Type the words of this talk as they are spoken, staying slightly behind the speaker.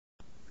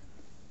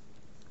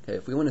Okay,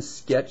 if we want to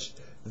sketch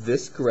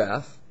this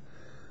graph,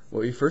 what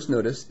we first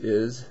notice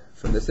is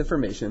from this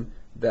information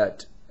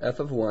that f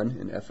of 1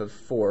 and f of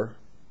 4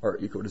 are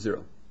equal to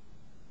 0.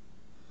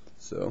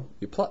 So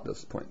you plot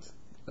those points.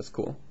 That's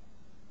cool.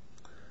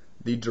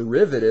 The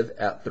derivative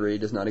at 3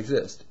 does not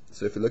exist.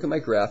 So if you look at my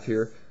graph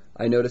here,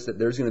 I notice that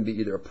there's going to be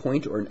either a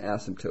point or an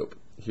asymptote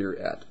here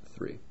at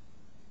 3.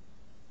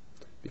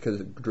 Because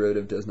the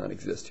derivative does not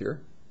exist here,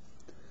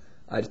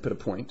 I just put a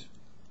point.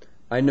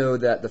 I know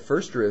that the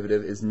first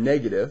derivative is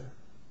negative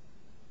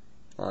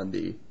on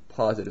the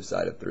positive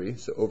side of 3.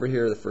 So over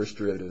here, the first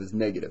derivative is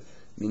negative,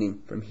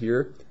 meaning from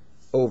here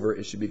over,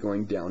 it should be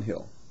going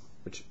downhill,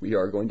 which we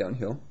are going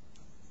downhill.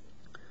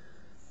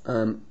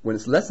 When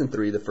it's less than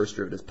 3, the first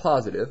derivative is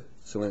positive.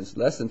 So when it's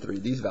less than 3,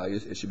 these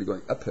values, it should be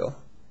going uphill.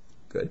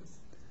 Good.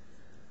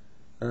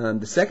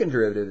 The second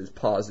derivative is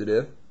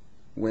positive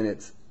when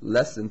it's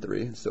less than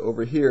 3. So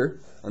over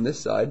here, on this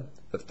side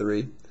of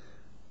 3,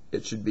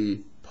 it should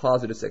be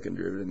positive second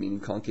derivative, meaning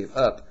concave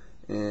up.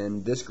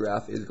 And this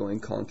graph is going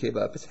concave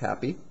up. It's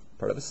happy,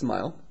 part of a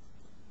smile.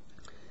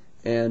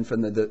 And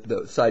from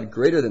the side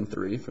greater than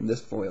 3, from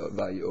this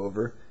value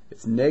over,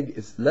 it's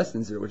less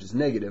than 0, which is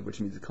negative, which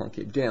means it's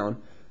concave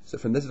down. So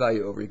from this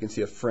value over, you can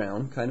see a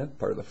frown, kind of,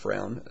 part of a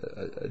frown,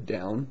 a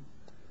down.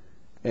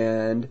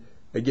 And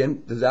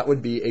again, that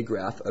would be a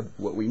graph of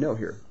what we know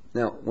here.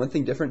 Now, one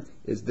thing different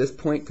is this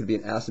point could be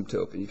an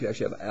asymptote, and you could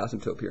actually have an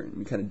asymptote here, and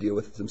we kind of deal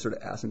with some sort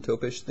of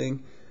asymptote-ish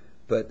thing.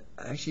 But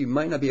actually, you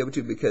might not be able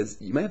to,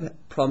 because you might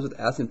have problems with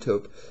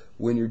asymptote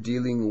when you're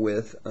dealing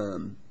with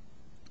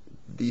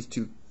these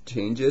two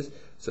changes.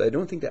 So I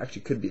don't think that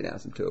actually could be an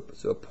asymptote.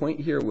 So a point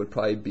here would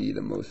probably be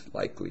the most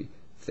likely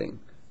thing,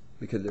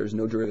 because there's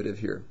no derivative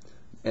here.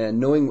 And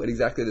knowing what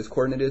exactly this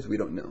coordinate is, we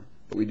don't know.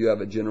 But we do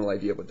have a general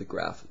idea of what the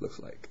graph looks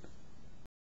like.